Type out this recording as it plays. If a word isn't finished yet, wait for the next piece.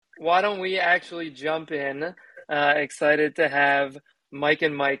why don't we actually jump in? Excited to have Mike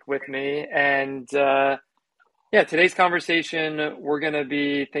and Mike with me. And yeah, today's conversation, we're going to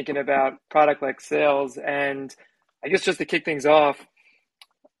be thinking about product-led sales. And I guess just to kick things off,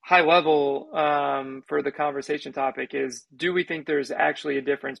 high level for the conversation topic is, do we think there's actually a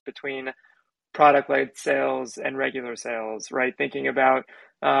difference between product-led sales and regular sales, right? Thinking about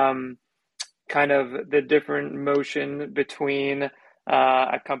kind of the different motion between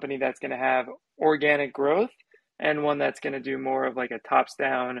a company that's going to have organic growth and one that's going to do more of like a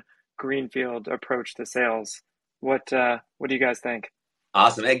tops-down greenfield approach to sales. What do you guys think?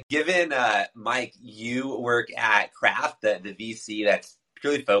 Awesome. And given, Mike, you work at Craft, the VC that's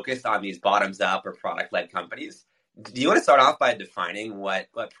purely focused on these bottoms-up or product-led companies, do you want to start off by defining what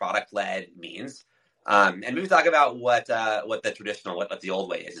product-led means? And maybe talk about what the traditional, what the old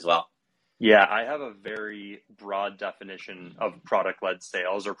way is as well. Yeah, I have a very broad definition of product-led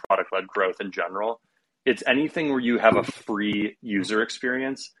sales or product-led growth in general. It's anything where you have a free user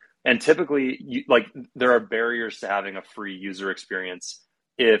experience. And typically, there are barriers to having a free user experience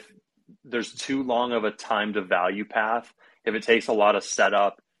if there's too long of a time to value path, if it takes a lot of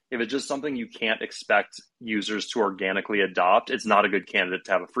setup, if it's just something you can't expect users to organically adopt, it's not a good candidate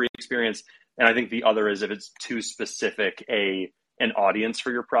to have a free experience. And I think the other is if it's too specific an audience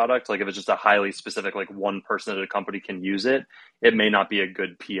for your product, like if it's just a highly specific, like one person at a company can use it, it may not be a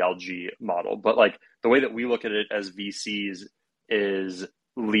good PLG model. But like the way that we look at it as VCs is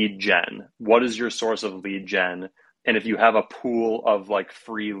lead gen. What is your source of lead gen? And if you have a pool of like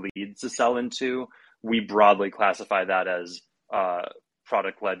free leads to sell into, we broadly classify that as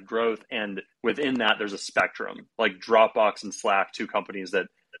product-led growth. And within that, there's a spectrum. Like Dropbox and Slack, two companies that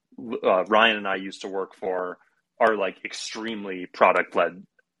Ryan and I used to work for, are like extremely product-led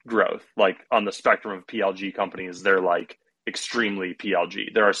growth. Like on the spectrum of PLG companies, they're like extremely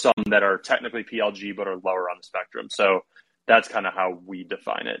PLG. There are some that are technically PLG but are lower on the spectrum. So that's kind of how we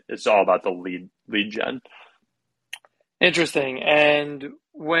define it. It's all about the lead gen. Interesting. And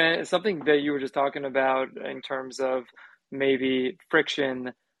when something that you were just talking about in terms of maybe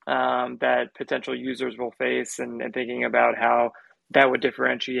friction that potential users will face and thinking about how that would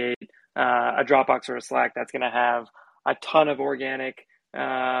differentiate a Dropbox or a Slack that's going to have a ton of organic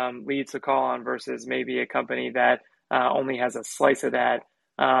leads to call on versus maybe a company that only has a slice of that.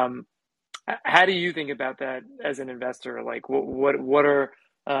 How do you think about that as an investor? Like, what are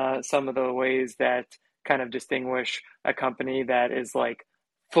some of the ways that kind of distinguish a company that is like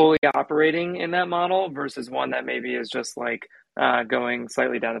fully operating in that model versus one that maybe is just like going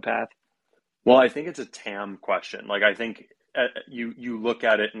slightly down the path? Well, I think it's a TAM question. Like, I think you look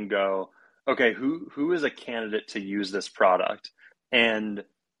at it and go, okay, who is a candidate to use this product? And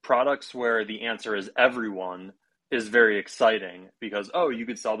products where the answer is everyone is very exciting because, oh, you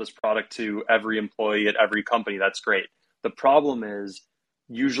could sell this product to every employee at every company. That's great. The problem is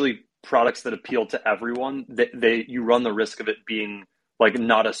usually products that appeal to everyone, you run the risk of it being like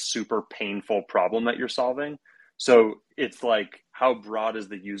not a super painful problem that you're solving. So it's like, how broad is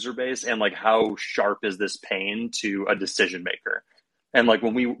the user base and like how sharp is this pain to a decision maker? And like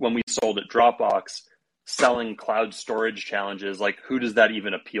when we sold at Dropbox, selling cloud storage challenges, like who does that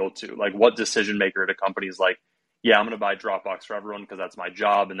even appeal to? Like what decision maker at a company is like, yeah, I'm going to buy Dropbox for everyone because that's my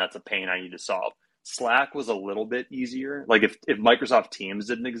job and that's a pain I need to solve. Slack was a little bit easier. Like if Microsoft Teams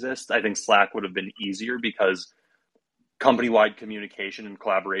didn't exist, I think Slack would have been easier because company-wide communication and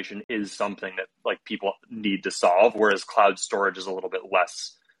collaboration is something that like people need to solve, whereas cloud storage is a little bit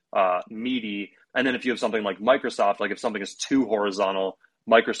less meaty. And then if you have something like Microsoft, like if something is too horizontal,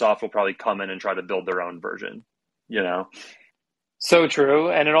 Microsoft will probably come in and try to build their own version, you know? So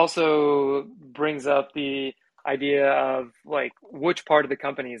true. And it also brings up the idea of like which part of the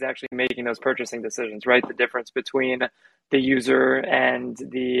company is actually making those purchasing decisions, right? The difference between the user and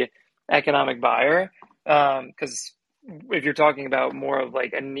the economic buyer. Because if you're talking about more of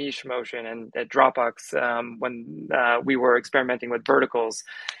like a niche motion, and at Dropbox, when we were experimenting with verticals,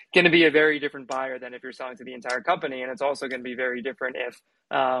 going to be a very different buyer than if you're selling to the entire company. And it's also going to be very different if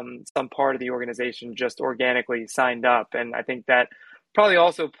some part of the organization just organically signed up. And I think that probably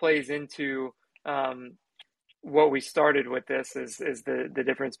also plays into what we started with this is the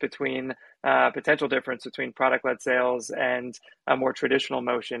difference between potential difference between product-led sales and a more traditional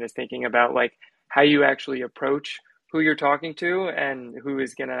motion is thinking about like how you actually approach who you're talking to and who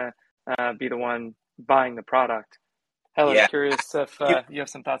is going to be the one buying the product. Helen, yeah. Curious if you have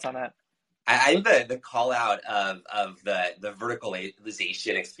some thoughts on that. I think the call out of the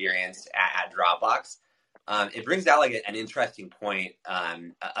verticalization experience at Dropbox, it brings out like an interesting point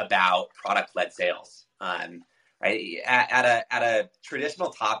about product-led sales. right? At a traditional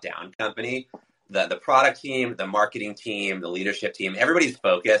top-down company, the product team, the marketing team, the leadership team, everybody's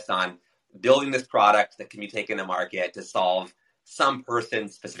focused on building this product that can be taken to market to solve some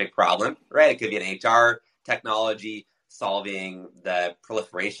person's specific problem, right? It could be an HR technology solving the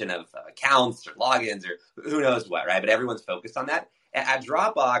proliferation of accounts or logins or who knows what, right? But everyone's focused on that. At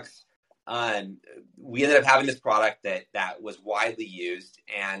Dropbox, we ended up having this product that was widely used,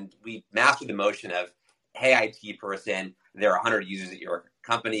 and we mastered the motion of, hey, IT person, there are 100 users at your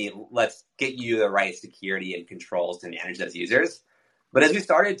company. Let's get you the right security and controls to manage those users. But as we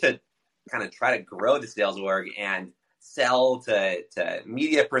started to kind of try to grow the sales org and sell to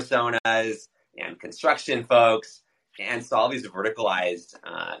media personas and construction folks and solve these verticalized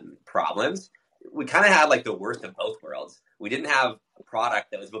problems, we kind of had like the worst of both worlds. We didn't have a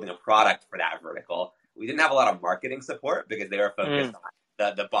product that was building a product for that vertical. We didn't have a lot of marketing support because they were focused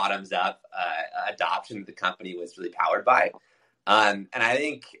on the bottoms up adoption that the company was really powered by. And I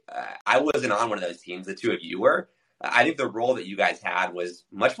think I wasn't on one of those teams. The two of you were. I think the role that you guys had was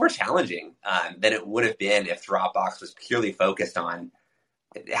much more challenging than it would have been if Dropbox was purely focused on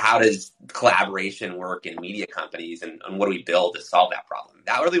how does collaboration work in media companies and what do we build to solve that problem.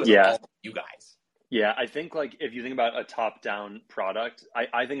 That really was all you guys. Yeah, I think like if you think about a top-down product,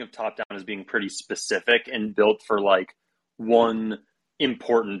 I think of top-down as being pretty specific and built for like one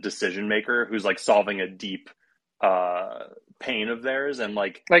important decision maker who's like solving a deep pain of theirs, and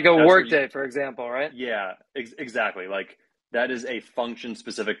like a Workday, for example, right? Yeah, exactly. Like that is a function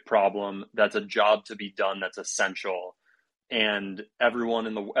specific problem. That's a job to be done. That's essential. And every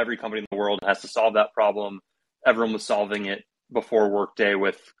company in the world has to solve that problem. Everyone was solving it before Workday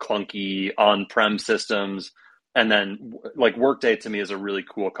with clunky on-prem systems. And then like Workday to me is a really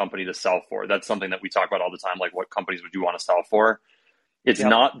cool company to sell for. That's something that we talk about all the time. Like what companies would you want to sell for? It's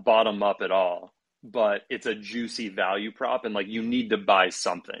not bottom up at all, but it's a juicy value prop. And like, you need to buy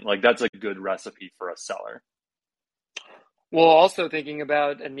something. Like that's a good recipe for a seller. Well, also thinking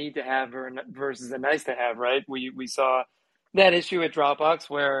about a need to have versus a nice to have, right? We saw that issue at Dropbox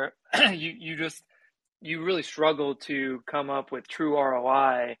where you really struggle to come up with true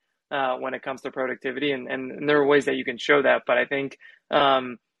ROI when it comes to productivity, and there are ways that you can show that, but I think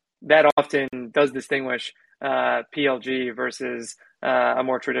that often does distinguish PLG versus a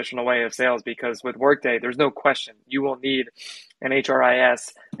more traditional way of sales, because with Workday, there's no question you will need an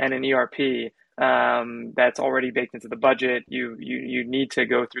HRIS and an ERP that's already baked into the budget. You need to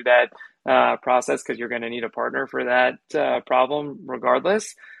go through that process because you're going to need a partner for that problem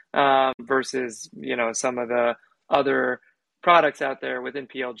regardless, versus some of the other products out there within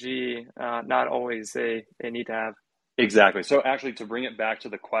PLG, not always a need to have. Exactly. So actually, to bring it back to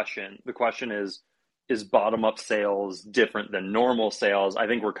the question is bottom up sales different than normal sales? I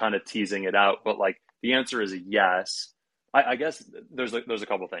think we're kind of teasing it out, but like the answer is yes. I guess there's a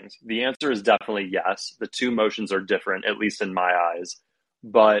couple things. The answer is definitely yes. The two motions are different, at least in my eyes,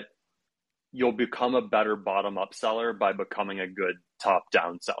 but you'll become a better bottom up seller by becoming a good top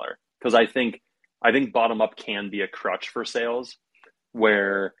down seller. Because I think bottom up can be a crutch for sales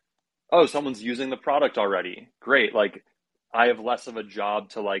where, oh, someone's using the product already. Great. Like I have less of a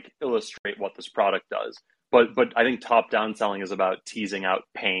job to like illustrate what this product does. But I think top down selling is about teasing out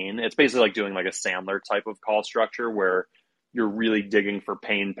pain. It's basically like doing like a Sandler type of call structure where you're really digging for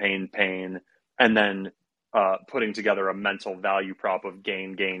pain, and then putting together a mental value prop of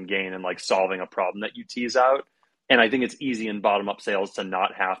gain, and like solving a problem that you tease out. And I think it's easy in bottom up sales to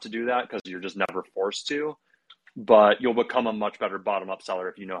not have to do that because you're just never forced to. But you'll become a much better bottom up seller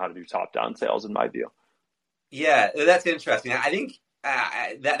if you know how to do top down sales, in my view. Yeah, that's interesting. I think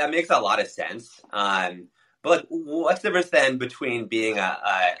that makes a lot of sense. But like, what's the difference then between being a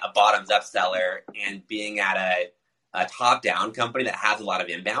bottoms up seller and being at a top down company that has a lot of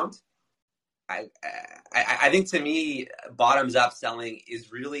inbound? I think to me, bottoms up selling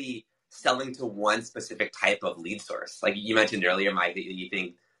is really selling to one specific type of lead source. Like you mentioned earlier, Mike, that you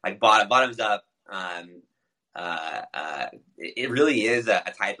think like bottoms up, it really is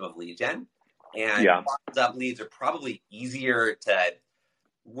a type of lead gen. And bottoms up leads are probably easier to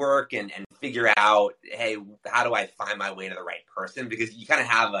work and figure out, hey, how do I find my way to the right person? Because you kind of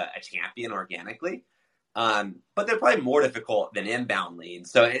have a champion organically. But they're probably more difficult than inbound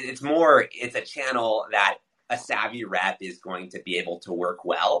leads. So it's a channel that a savvy rep is going to be able to work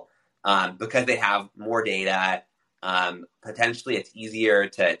well because they have more data. Potentially it's easier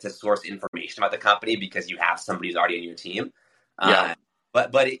to source information about the company because you have somebody who's already on your team.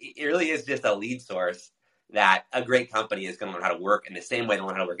 But it really is just a lead source that a great company is going to learn how to work in the same way they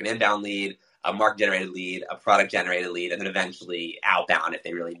learn how to work an inbound lead, a market generated lead, a product generated lead, and then eventually outbound if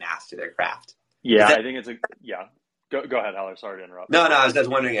they really master their craft. Yeah, I think Go ahead, Heller. Sorry to interrupt. No, I was just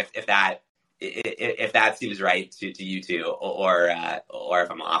wondering if that seems right to you two, or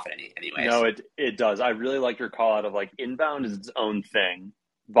if I'm off in any ways. No, it does. I really like your call out of like inbound is its own thing.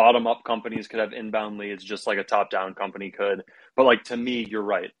 Bottom up companies could have inbound leads just like a top down company could. But like to me, you're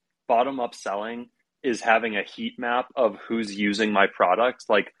right. Bottom up selling is having a heat map of who's using my product,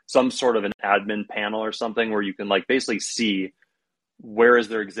 like some sort of an admin panel or something where you can like basically see where is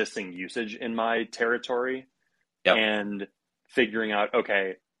their existing usage in my territory. Yep. And figuring out,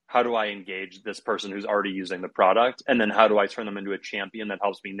 okay, how do I engage this person who's already using the product? And then how do I turn them into a champion that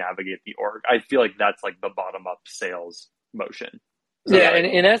helps me navigate the org? I feel like that's like the bottom up sales motion. So yeah, and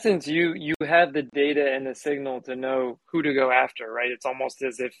in essence, you have the data and the signal to know who to go after, right? It's almost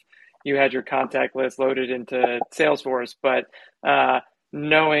as if you had your contact list loaded into Salesforce, but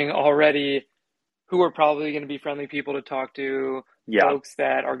knowing already who are probably going to be friendly people to talk to, folks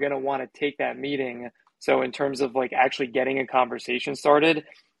that are going to want to take that meeting. So in terms of like actually getting a conversation started,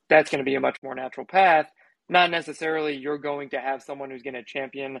 that's going to be a much more natural path. Not necessarily you're going to have someone who's going to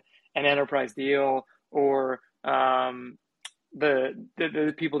champion an enterprise deal or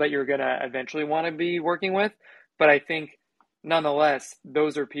the people that you're going to eventually want to be working with. But I think nonetheless,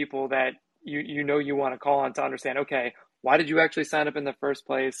 those are people that you want to call on to understand, okay, why did you actually sign up in the first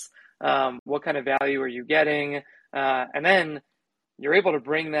place? What kind of value are you getting? And then you're able to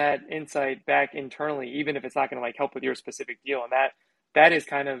bring that insight back internally, even if it's not going to like help with your specific deal. And that is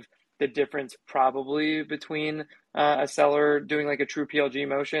kind of the difference probably between a seller doing like a true PLG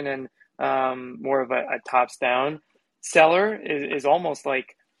motion and more of a tops down seller is almost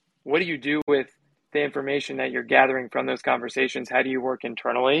like, what do you do with the information that you're gathering from those conversations? How do you work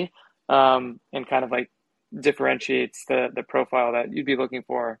internally? And kind of like differentiates the profile that you'd be looking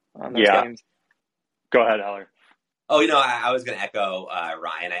for on those games. Go ahead, Heller. Oh, I was going to echo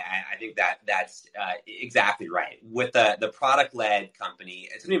Ryan. I think that's exactly right. With the product-led company,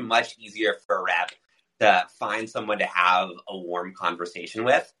 it's going to be much easier for a rep to find someone to have a warm conversation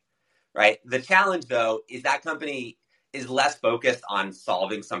with, right? The challenge, though, is that company is less focused on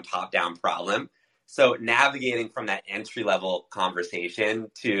solving some top-down problem. So navigating from that entry-level conversation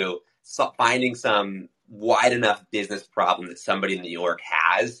to finding some wide enough business problem that somebody in New York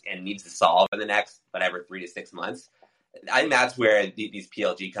has and needs to solve in the next, 3 to 6 months, I think that's where these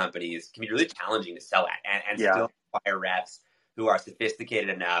PLG companies can be really challenging to sell at and still require reps who are sophisticated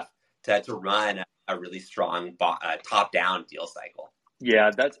enough to run a really strong top-down deal cycle.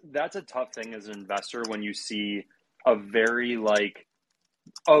 Yeah, that's a tough thing as an investor when you see a very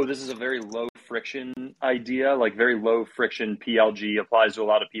this is a very low friction idea, like very low friction PLG applies to a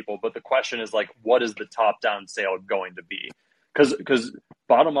lot of people. But the question is like, what is the top-down sale going to be? Because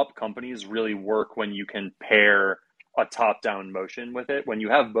bottom-up companies really work when you can pair a top-down motion with it. When you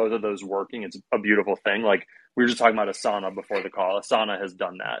have both of those working, it's a beautiful thing. Like we were just talking about Asana before the call. Asana has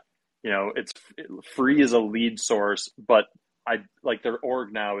done that. It's free as a lead source, but their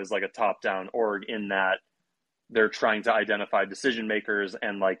org now is like a top-down org in that they're trying to identify decision makers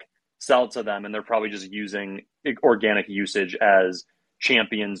and like sell to them. And they're probably just using organic usage as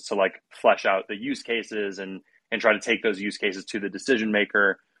champions to like flesh out the use cases and try to take those use cases to the decision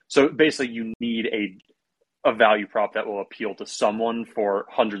maker. So basically you need a value prop that will appeal to someone for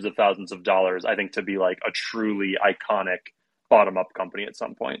hundreds of thousands of dollars, I think, to be like a truly iconic bottom up company at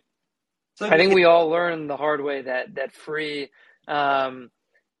some point. So I think we all learned the hard way that free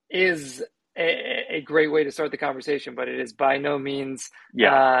is a great way to start the conversation, but it is by no means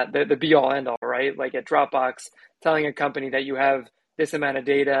the be all end all, right? Like at Dropbox, telling a company that you have this amount of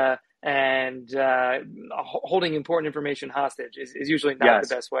data and holding important information hostage is usually not the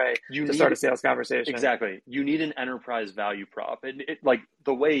best way to start a sales conversation. Exactly. You need an enterprise value prop. And like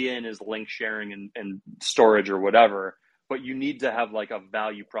the way in is link sharing and storage or whatever, but you need to have like a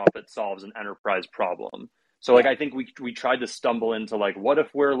value prop that solves an enterprise problem. So like I think we tried to stumble into like, what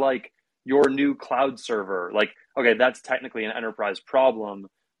if we're like your new cloud server? Like, okay, that's technically an enterprise problem.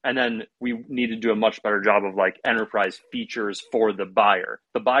 And then we need to do a much better job of like enterprise features for the buyer.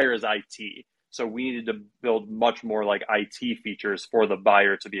 The buyer is IT. So we needed to build much more like IT features for the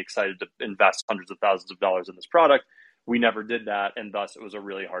buyer to be excited to invest hundreds of thousands of dollars in this product. We never did that. And thus it was a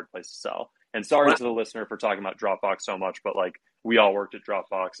really hard place to sell. And sorry to the listener for talking about Dropbox so much, but like we all worked at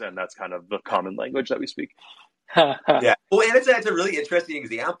Dropbox and that's kind of the common language that we speak. Yeah. Well, and it's a really interesting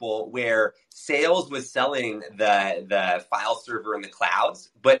example where sales was selling the file server in the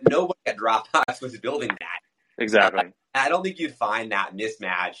clouds, but nobody at Dropbox was building that. Exactly. I don't think you'd find that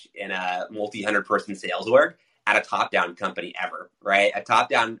mismatch in a multi-100 person sales org at a top-down company ever, right? A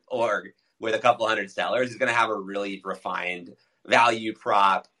top-down org with a couple hundred sellers is going to have a really refined value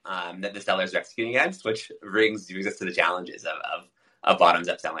prop that the sellers are executing against, which brings us to the challenges of bottoms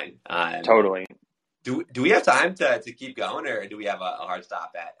up selling. Totally. Do we have time to keep going, or do we have a hard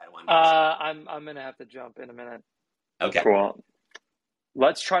stop at one? I'm gonna have to jump in a minute. Okay. Cool.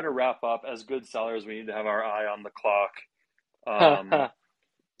 Let's try to wrap up. As good sellers, we need to have our eye on the clock.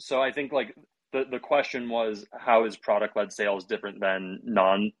 So I think like the question was, how is product-led sales different than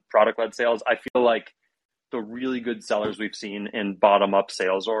non-product-led sales? I feel like the really good sellers we've seen in bottom-up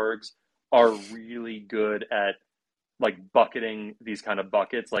sales orgs are really good at like bucketing these kind of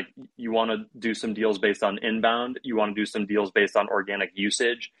buckets. Like you want to do some deals based on inbound, you want to do some deals based on organic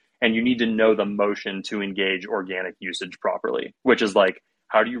usage, and you need to know the motion to engage organic usage properly, which is like,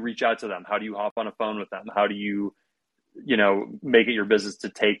 how do you reach out to them? How do you hop on a phone with them? How do you make it your business to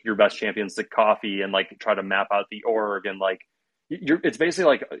take your best champions to coffee and like try to map out the org, and like it's basically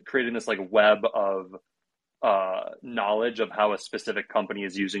like creating this like web of knowledge of how a specific company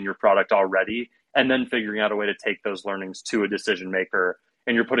is using your product already, and then figuring out a way to take those learnings to a decision maker.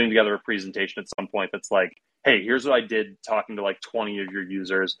 And you're putting together a presentation at some point that's like, hey, here's what I did talking to like 20 of your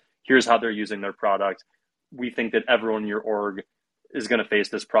users. Here's how they're using their product. We think that everyone in your org is going to face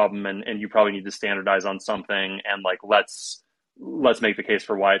this problem, and you probably need to standardize on something, and like let's make the case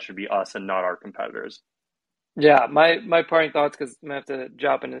for why it should be us and not our competitors. Yeah, my parting thoughts, because I'm gonna have to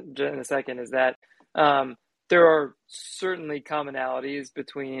jump in a second, is that there are certainly commonalities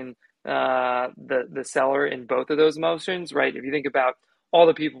between the seller in both of those motions, right? If you think about all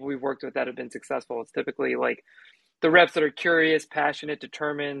the people we've worked with that have been successful, it's typically like the reps that are curious, passionate,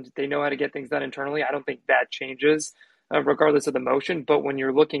 determined, they know how to get things done internally. I don't think that changes regardless of the motion. But when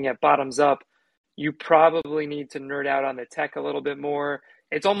you're looking at bottoms up, you probably need to nerd out on the tech a little bit more.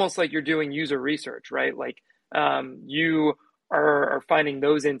 It's almost like you're doing user research, right? Like you are finding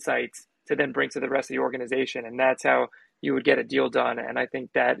those insights to then bring to the rest of the organization, and that's how you would get a deal done. And I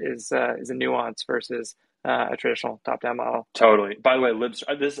think that is a nuance versus a traditional top-down model. Totally. By the way,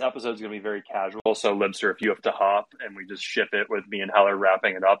 Libster, this episode is going to be very casual. So Libster, if you have to hop and we just ship it with me and Heller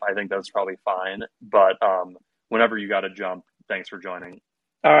wrapping it up, I think that's probably fine. But whenever you got to jump, thanks for joining.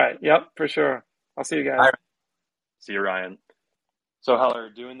 All right. Yep, for sure. I'll see you guys. Right. See you, Ryan. So Heller,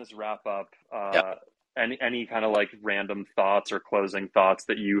 doing this wrap up, Yep. any kind of like random thoughts or closing thoughts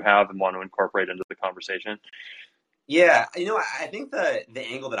that you have and want to incorporate into the conversation? Yeah, I think the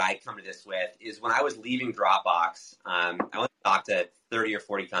angle that I come to this with is when I was leaving Dropbox, I went to talk to 30 or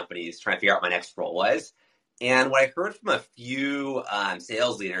 40 companies trying to figure out what my next role was. And what I heard from a few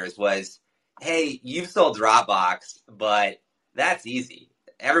sales leaders was, hey, you've sold Dropbox, but that's easy.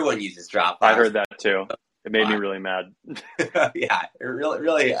 Everyone uses Dropbox. I heard that too. It made me really mad. Yeah, really,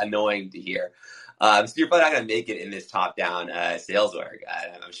 really annoying to hear. So you're probably not going to make it in this top-down sales org.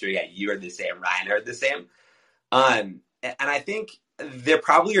 I'm sure, yeah, you heard the same. Ryan heard the same. And I think there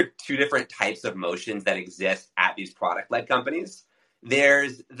probably are two different types of motions that exist at these product-led companies.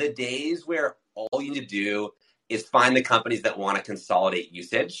 There's the days where all you need to do is find the companies that want to consolidate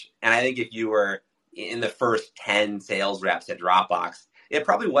usage. And I think if you were in the first 10 sales reps at Dropbox, it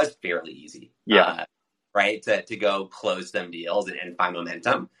probably was fairly easy. Yeah. Right? To go close some deals and find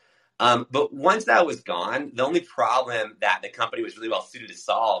momentum. But once that was gone, the only problem that the company was really well suited to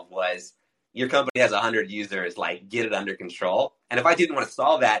solve was your company has 100 users, like get it under control. And if I didn't want to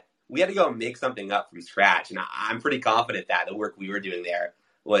solve that, we had to go and make something up from scratch. And I'm pretty confident that the work we were doing there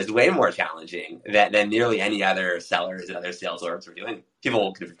was way more challenging than nearly any other sellers and other sales orgs were doing.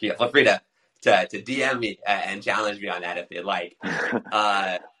 People feel free to DM me and challenge me on that if they'd like.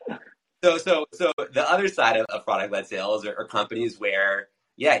 So the other side of product-led sales are companies where,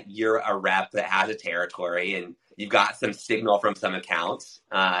 yeah, you're a rep that has a territory and you've got some signal from some accounts.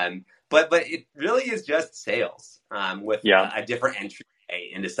 But it really is just sales with a different entry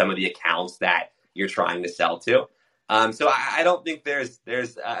into some of the accounts that you're trying to sell to. So I don't think there's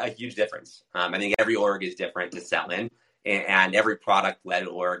a huge difference. I think every org is different to sell in, and every product-led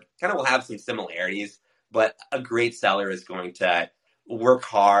org kind of will have some similarities, but a great seller is going to work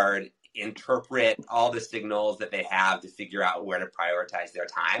hard, interpret all the signals that they have to figure out where to prioritize their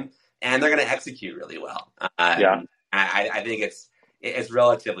time, and they're going to execute really well. I think it's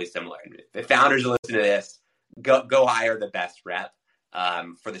relatively similar. If founders listen to this, go hire the best rep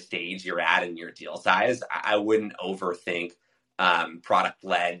for the stage you're at and your deal size. I wouldn't overthink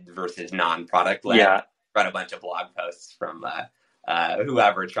product-led versus non-product led. Yeah. Read a bunch of blog posts from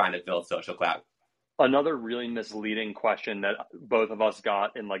whoever trying to build social cloud. Another really misleading question that both of us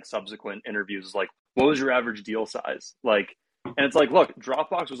got in like subsequent interviews is like, what was your average deal size? Like, and it's like, look,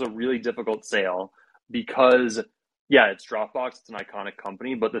 Dropbox was a really difficult sale because, yeah, it's Dropbox. It's an iconic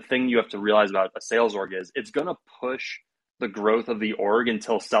company. But the thing you have to realize about a sales org is it's going to push the growth of the org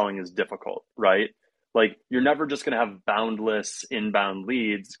until selling is difficult, right? Like you're never just going to have boundless inbound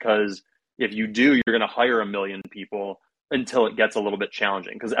leads, because if you do, you're going to hire 1 million people until it gets a little bit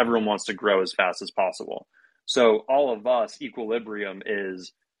challenging because everyone wants to grow as fast as possible. So all of us, equilibrium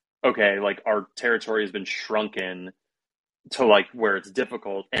is, okay, like our territory has been shrunken to like where it's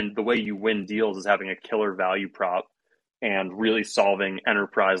difficult. And the way you win deals is having a killer value prop and really solving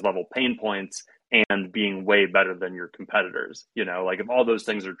enterprise level pain points and being way better than your competitors. You know, like if all those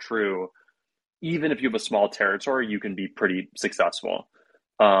things are true, even if you have a small territory, you can be pretty successful.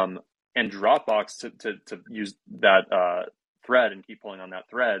 And Dropbox, to use that thread and keep pulling on that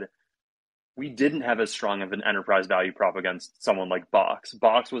thread, we didn't have as strong of an enterprise value prop against someone like Box.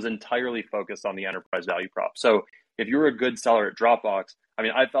 Box was entirely focused on the enterprise value prop. So if you were a good seller at Dropbox, I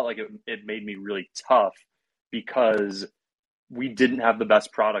mean, I felt like it made me really tough because we didn't have the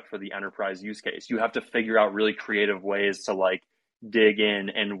best product for the enterprise use case. You have to figure out really creative ways to like dig in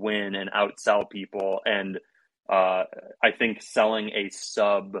and win and outsell people. And I think selling a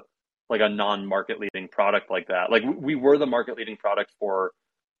like a non-market leading product like that, like we were the market leading product for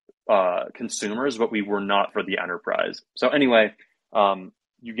consumers, but we were not for the enterprise. So anyway,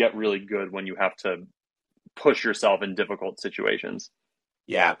 you get really good when you have to push yourself in difficult situations.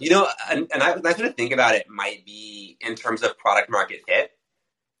 Yeah. You know, and I sort of think about it might be in terms of product market fit.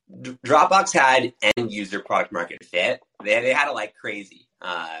 Dropbox had end user product market fit. They had it like crazy,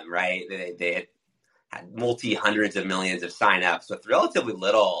 right? They had multi hundreds of millions of signups with relatively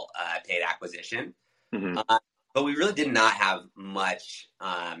little paid acquisition. Mm-hmm. But we really did not have much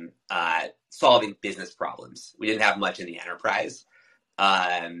solving business problems. We didn't have much in the enterprise.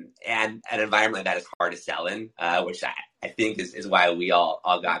 And an environment like that is hard to sell in, which I think is why we all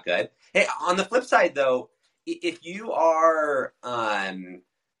got good. Hey, on the flip side, though, if you are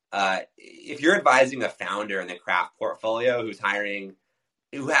if you're advising a founder in the Craft portfolio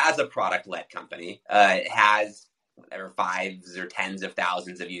who has a product-led company, has whatever 5s or 10s of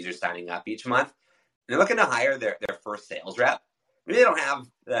thousands of users signing up each month, and they're looking to hire their first sales rep, maybe they don't have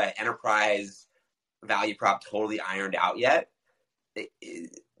the enterprise value prop totally ironed out yet.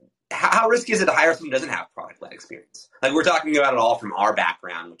 How risky is it to hire someone who doesn't have product-led experience? Like we're talking about it all from our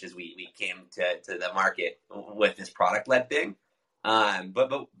background, which is we came to the market with this product-led thing.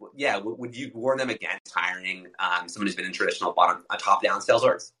 But yeah, would you warn them against hiring someone who's been in traditional top-down sales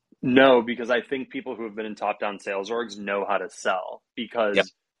orgs? No, because I think people who have been in top-down sales orgs know how to sell,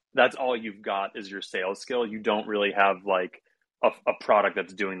 because that's all you've got is your sales skill. You don't really have like a product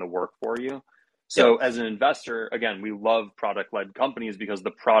that's doing the work for you. So as an investor, again, we love product-led companies because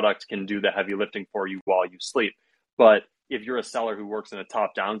the product can do the heavy lifting for you while you sleep. But if you're a seller who works in a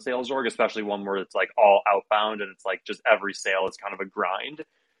top-down sales org, especially one where it's like all outbound and it's like just every sale is kind of a grind,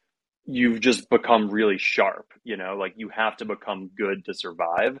 you've just become really sharp, you know, like you have to become good to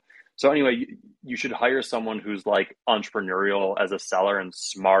survive. So anyway, you should hire someone who's like entrepreneurial as a seller and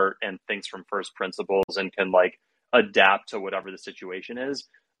smart and thinks from first principles and can like adapt to whatever the situation is,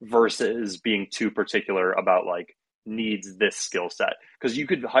 versus being too particular about like needs this skill set. Because you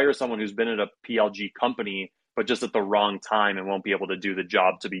could hire someone who's been at a PLG company, but just at the wrong time and won't be able to do the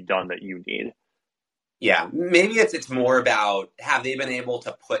job to be done that you need. Yeah, maybe it's more about have they been able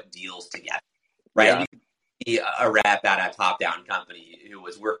to put deals together, right? Yeah. You could be a rep at a top-down company who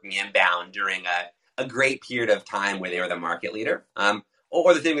was working inbound during a great period of time where they were the market leader.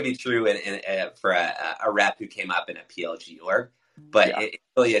 Or the thing would be true for a rep who came up in a PLG org. But it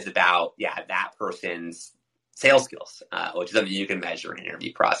really is about, that person's sales skills, which is something you can measure in an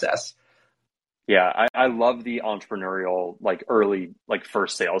interview process. Yeah, I love the entrepreneurial, like early, like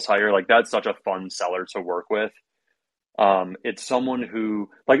first sales hire. Like that's such a fun seller to work with. It's someone who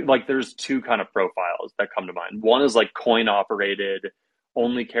like there's two kind of profiles that come to mind. One is like coin operated,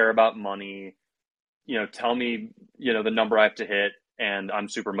 only care about money, you know, tell me, you know, the number I have to hit and I'm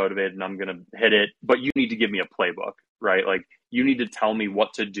super motivated and I'm going to hit it, but you need to give me a playbook, right? Like you need to tell me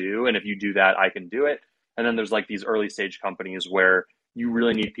what to do. And if you do that, I can do it. And then there's like these early stage companies where you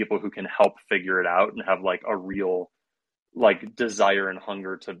really need people who can help figure it out and have like a real like desire and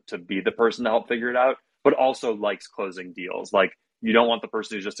hunger to be the person to help figure it out, but also likes closing deals. Like you don't want the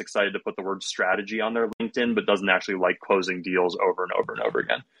person who's just excited to put the word strategy on their LinkedIn, but doesn't actually like closing deals over and over and over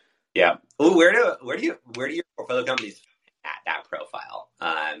again. Yeah. Well, where do your portfolio companies at that profile?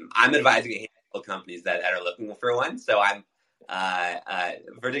 I'm advising a handful of companies that are looking for one, so I'm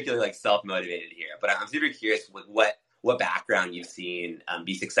particularly like self-motivated here. But I'm super curious with what background you've seen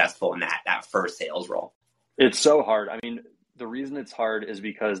be successful in that first sales role. It's so hard. I mean, the reason it's hard is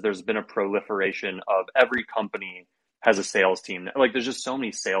because there's been a proliferation of every company has a sales team. Like there's just so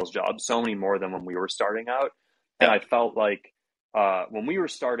many sales jobs, so many more than when we were starting out. And I felt like when we were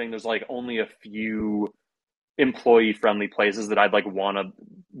starting, there's like only a few employee friendly places that I'd like want to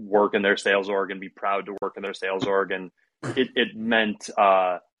work in their sales org and be proud to work in their sales org. And it meant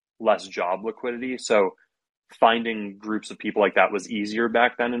less job liquidity. So finding groups of people like that was easier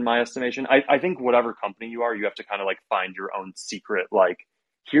back then, in my estimation. I think whatever company you are, you have to kind of like find your own secret, like,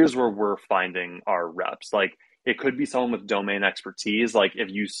 here's where we're finding our reps. Like, it could be someone with domain expertise. Like, if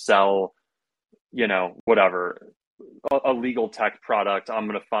you sell, whatever, a legal tech product, I'm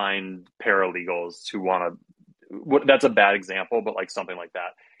going to find paralegals who want to, that's a bad example, but like something like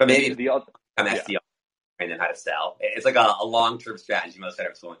that. But maybe the other, I'm SEO and then how to sell. It's like a long-term strategy most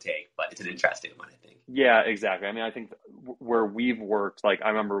startups won't take, but it's an interesting one, I think. Yeah, exactly. I mean, I think where we've worked, like I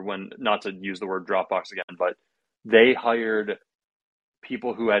remember when, not to use the word Dropbox again, but they hired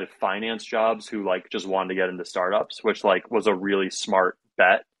people who had finance jobs who like just wanted to get into startups, which like was a really smart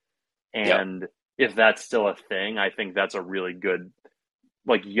bet. And if that's still a thing, I think that's a really good,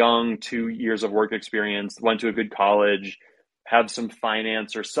 like, young 2 years of work experience, went to a good college, have some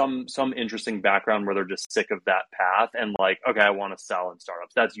finance or some interesting background where they're just sick of that path and like, okay, I want to sell in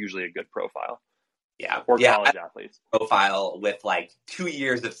startups. That's usually a good profile. Yeah. Or college athletes. Profile with like 2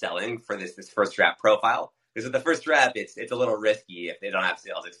 years of selling for this first rep profile. Because with the first rep, it's a little risky if they don't have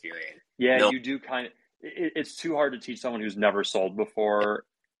sales experience. Yeah, you do kind of. It's too hard to teach someone who's never sold before.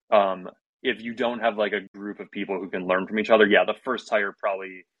 If you don't have like a group of people who can learn from each other, the first hire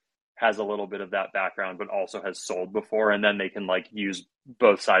probably has a little bit of that background, but also has sold before, and then they can like use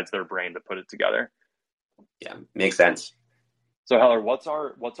both sides of their brain to put it together. Yeah, makes sense. So Heller, what's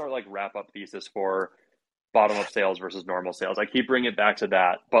our like wrap up thesis for bottom up sales versus normal sales? I keep bringing it back to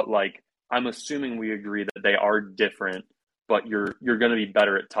that, but like I'm assuming we agree that they are different, but you're going to be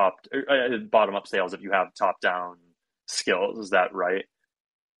better at bottom up sales if you have top down skills. Is that right?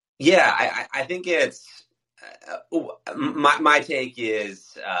 Yeah, I think it's my take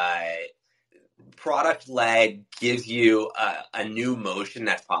is product led gives you a new motion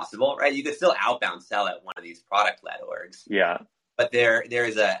that's possible, right? You could still outbound sell at one of these product led orgs. Yeah. But there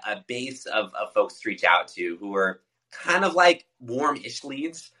is a base of folks to reach out to who are kind of like warm-ish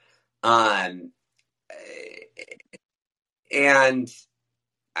leads. And a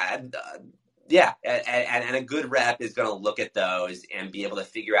good rep is going to look at those and be able to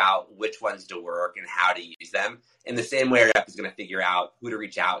figure out which ones to work and how to use them. In the same way, a rep is going to figure out who to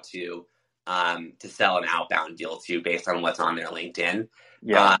reach out to sell an outbound deal to based on what's on their LinkedIn.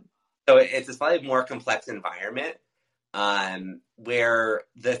 Yeah. So it's a slightly more complex environment where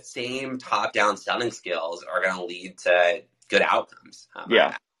the same top-down selling skills are going to lead to good outcomes.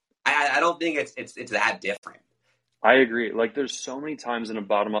 I don't think it's that different. I agree. Like, there's so many times in a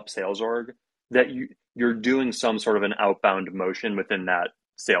bottom-up sales org that you're doing some sort of an outbound motion within that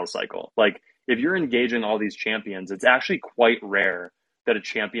sales cycle. Like, if you're engaging all these champions, it's actually quite rare that a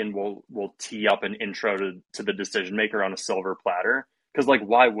champion will tee up an intro to the decision maker on a silver platter. Because, like,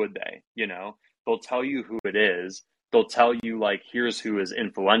 why would they? They'll tell you who it is. They'll tell you, like, here's who is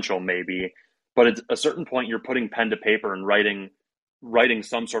influential, maybe. But at a certain point, you're putting pen to paper and writing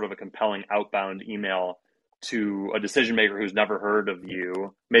some sort of a compelling outbound email to a decision maker who's never heard of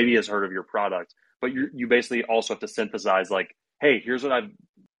you, maybe has heard of your product, but you basically also have to synthesize, like, hey, here's what I've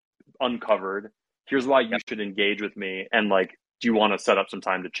uncovered. Here's why you should engage with me. And like, do you want to set up some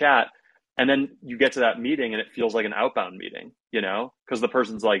time to chat? And then you get to that meeting and it feels like an outbound meeting, because the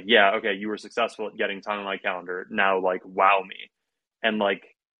person's like, yeah, okay, you were successful at getting time on my calendar. Now, like, wow me. And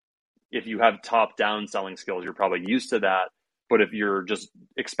like, if you have top down selling skills, you're probably used to that. But if you're just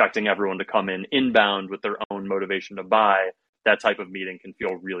expecting everyone to come in inbound with their own motivation to buy, that type of meeting can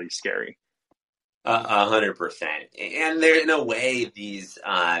feel really scary. 100%. And there, in a way, these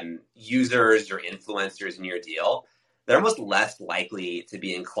users or influencers in your deal, they're almost less likely to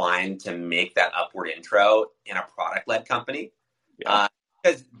be inclined to make that upward intro in a product-led company. Yeah.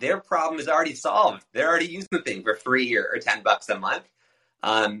 Because their problem is already solved. They're already using the thing for free or $10 a month.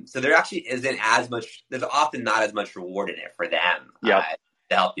 So there actually isn't as much, there's often not as much reward in it for them to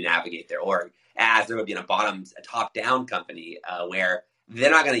help you navigate their org as there would be in a top-down company where they're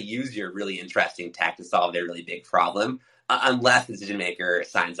not going to use your really interesting tech to solve their really big problem unless the decision maker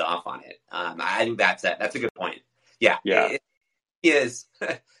signs off on it. I think that's a good point. Yeah. It is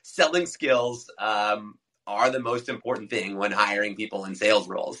selling skills are the most important thing when hiring people in sales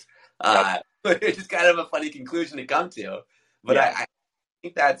roles. It's just kind of a funny conclusion to come to, but I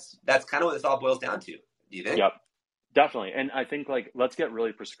think that's kind of what this all boils down to. Do you think? Yep, definitely. And I think, like, let's get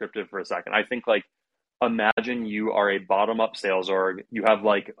really prescriptive for a second. I think, like, imagine you are a bottom-up sales org. You have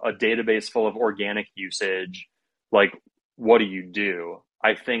like a database full of organic usage. Like, what do?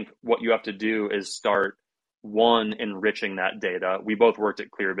 I think what you have to do is start one, enriching that data. We both worked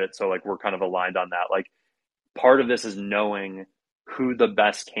at Clearbit, so like we're kind of aligned on that. Like part of this is knowing who the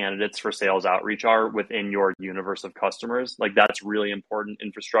best candidates for sales outreach are within your universe of customers. Like that's really important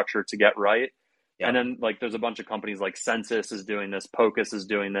infrastructure to get right. Yeah. And then like there's a bunch of companies like Census is doing this, Pocus is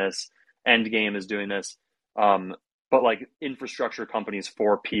doing this, Endgame is doing this. But like infrastructure companies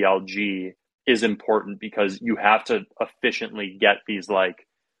for PLG is important because you have to efficiently get these like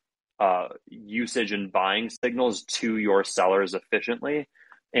usage and buying signals to your sellers efficiently.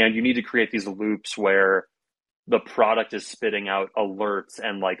 And you need to create these loops where the product is spitting out alerts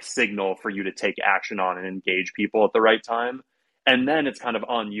and like signal for you to take action on and engage people at the right time. And then it's kind of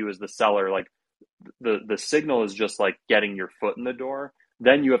on you as the seller. Like the signal is just like getting your foot in the door.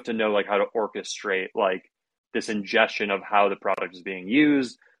 Then you have to know like how to orchestrate like this ingestion of how the product is being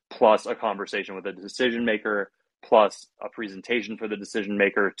used, plus a conversation with a decision maker, plus a presentation for the decision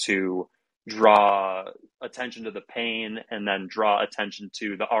maker to draw attention to the pain and then draw attention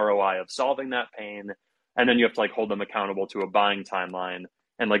to the ROI of solving that pain. And then you have to like hold them accountable to a buying timeline.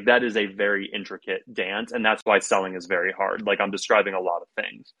 And like that is a very intricate dance. And that's why selling is very hard. Like I'm describing a lot of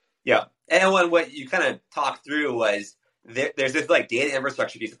things. Yeah. And what you kind of talked through was there's this like data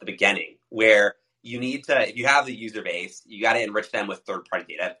infrastructure piece at the beginning where you need to, if you have the user base, you got to enrich them with third-party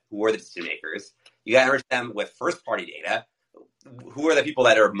data. Who are the decision makers? You got to enrich them with first-party data. Who are the people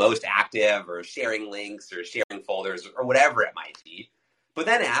that are most active or sharing links or sharing folders or whatever it might be? But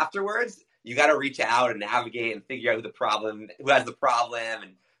then afterwards, you got to reach out and navigate and figure out who has the problem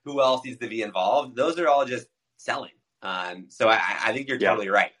and who else needs to be involved. Those are all just selling. So I think you're totally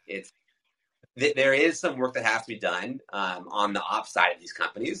right. There is some work that has to be done on the ops side of these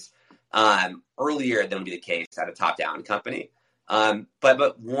companies earlier than would be the case at a top-down company.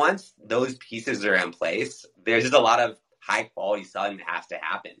 But once those pieces are in place, there's just a lot of high-quality selling that has to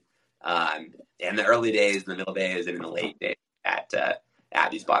happen in the early days, in the middle days, and in the late days at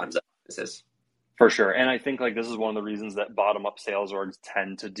these bottoms-up businesses. For sure. And I think like this is one of the reasons that bottom-up sales orgs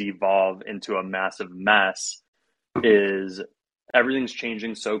tend to devolve into a massive mess is everything's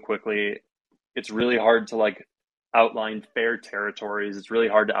changing so quickly. It's really hard to like outline fair territories. It's really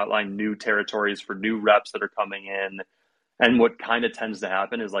hard to outline new territories for new reps that are coming in. And what kind of tends to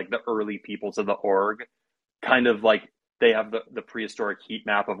happen is like the early people to the org kind of like they have the prehistoric heat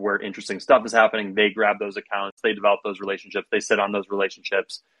map of where interesting stuff is happening. They grab those accounts, they develop those relationships, they sit on those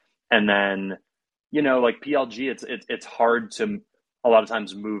relationships. And then, you know, like PLG, it's hard to a lot of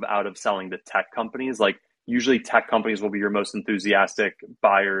times move out of selling to tech companies. Like usually tech companies will be your most enthusiastic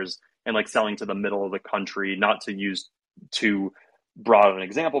buyers and like selling to the middle of the country, not to use too broad of an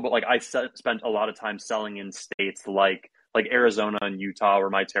example, but like I spent a lot of time selling in states like Arizona and Utah were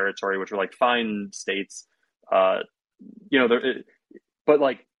my territory, which are like fine states. You know, but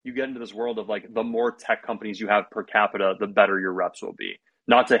like you get into this world of like the more tech companies you have per capita, the better your reps will be.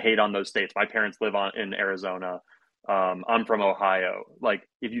 Not to hate on those states. My parents live in Arizona. I'm from Ohio. Like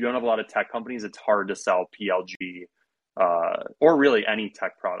if you don't have a lot of tech companies, it's hard to sell PLG or really any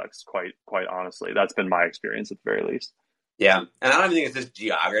tech products, quite honestly. That's been my experience at the very least. Yeah. And I don't even think it's just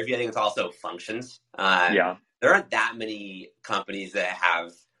geography. I think it's also functions. There aren't that many companies that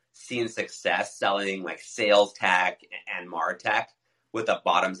have seen success selling like sales tech and MarTech with a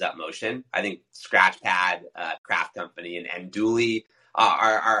bottoms up motion. I think Scratchpad, Craft Company, and Dooley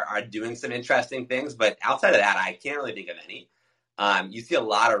are doing some interesting things. But outside of that, I can't really think of any. You see a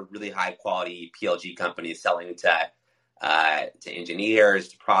lot of really high quality PLG companies selling to engineers,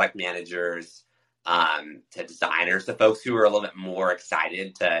 to product managers, to designers, to folks who are a little bit more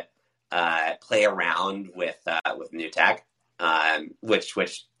excited to play around with new tech, which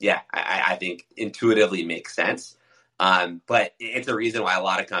I think intuitively makes sense. But it's a reason why a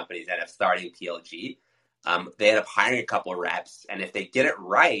lot of companies end up starting PLG. They end up hiring a couple of reps, and if they get it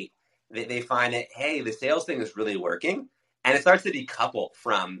right, they find that, hey, the sales thing is really working, and it starts to decouple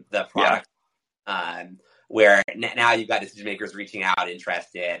from the product. Yeah. Where now you've got decision makers reaching out,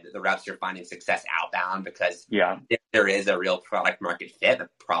 interested. The reps are finding success outbound because there is a real product market fit.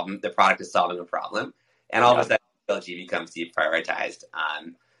 The product is solving a problem, and all of a sudden PLG becomes deprioritized.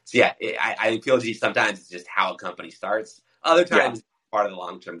 I think PLG sometimes is just how a company starts. Other times it's part of the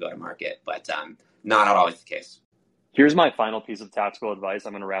long-term go-to-market, but not always the case. Here's my final piece of tactical advice.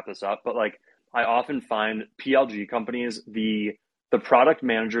 I'm going to wrap this up, but like I often find PLG companies, the product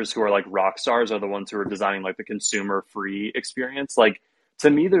managers who are like rock stars are the ones who are designing like the consumer free experience. Like to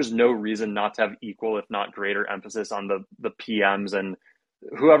me, there's no reason not to have equal, if not greater emphasis on the PMs and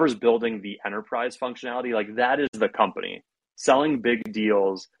whoever's building the enterprise functionality. Like that is the company selling big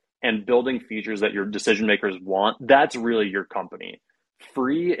deals and building features that your decision makers want. That's really your company.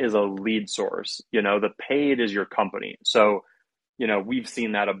 free is a lead source. The paid is your company. So, we've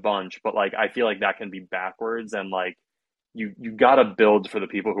seen that a bunch, but like, I feel like that can be backwards, and like, you got to build for the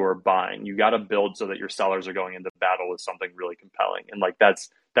people who are buying. You got to build so that your sellers are going into battle with something really compelling. And like, that's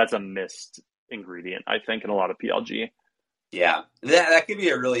a missed ingredient, I think, in a lot of PLG. Yeah, that could be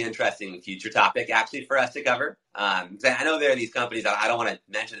a really interesting future topic actually for us to cover. I know there are these companies, I don't want to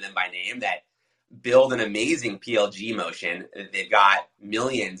mention them by name, that build an amazing PLG motion. They've got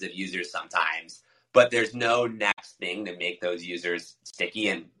millions of users sometimes, but there's no next thing to make those users sticky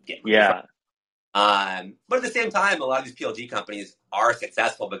and get money from. But at the same time, a lot of these PLG companies are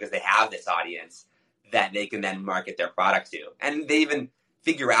successful because they have this audience that they can then market their product to. And they even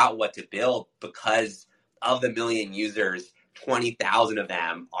figure out what to build because of the million users, 20,000 of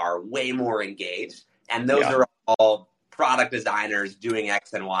them are way more engaged. And those are all product designers doing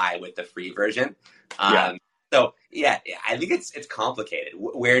X and Y with the free version. So I think it's complicated.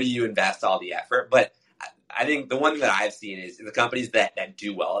 Where do you invest all the effort? But I think the one thing that I've seen is the companies that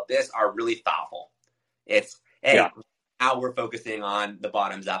do well at this are really thoughtful. It's, now we're focusing on the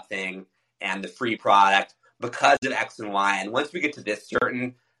bottoms up thing and the free product because of X and Y. And once we get to this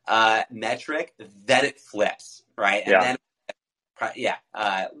certain metric, then it flips, right? And then,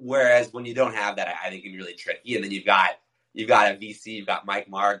 whereas when you don't have that, I think it can be really tricky. And then you've got a VC, you've got Mike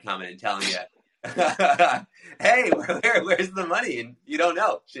Marg coming and telling you, hey, where's the money? And you don't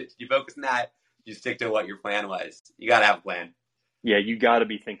know. You focus on that. You stick to what your plan was. You got to have a plan. Yeah, you got to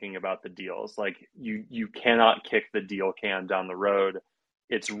be thinking about the deals. Like you cannot kick the deal can down the road.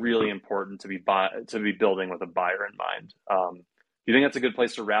 It's really important to be building with a buyer in mind. Do you think that's a good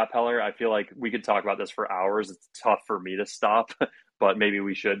place to wrap, Heller? I feel like we could talk about this for hours. It's tough for me to stop, but maybe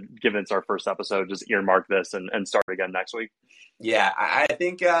we should, given it's our first episode, just earmark this and start again next week. Yeah, I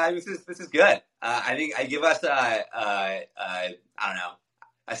think this is good. I think I give us I don't know,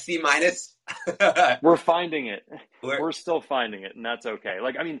 a C minus. We're finding it. We're still finding it, and that's okay.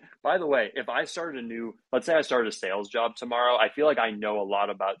 Like, I mean, by the way, if I started let's say I started a sales job tomorrow, I feel like I know a lot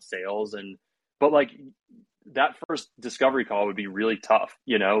about sales, but like that first discovery call would be really tough.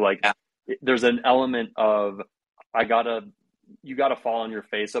 There's an element of you gotta fall on your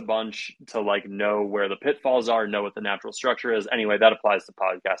face a bunch to like know where the pitfalls are, know what the natural structure is. Anyway, that applies to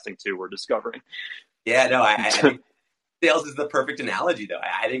podcasting too. We're discovering. Yeah, no, I think sales is the perfect analogy, though.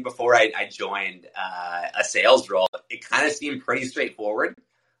 I think before I joined a sales role, it kind of seemed pretty straightforward.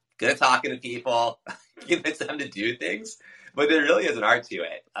 Good at talking to people, convince them to do things. But there really is an art to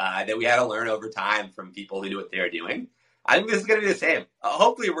it that we had to learn over time from people who knew what they were doing. I think this is going to be the same.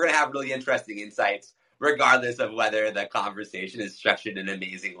 Hopefully, we're going to have really interesting insights, regardless of whether the conversation is structured in an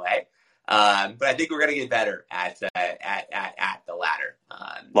amazing way. But I think we're going to get better at the latter.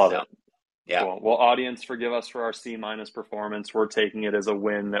 Love it. Yeah. Cool. Well, audience, forgive us for our C- performance. We're taking it as a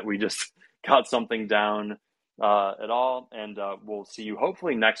win that we just got something down at all. And we'll see you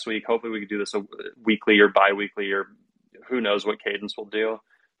hopefully next week. Hopefully we can do this weekly or bi-weekly, or who knows what cadence we'll do.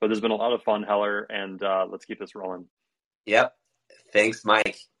 But there's been a lot of fun, Heller, and let's keep this rolling. Yep. Thanks,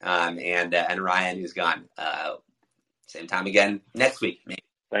 Mike, and Ryan, who's gone. Same time again next week. Maybe.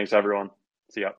 Thanks, everyone. See ya.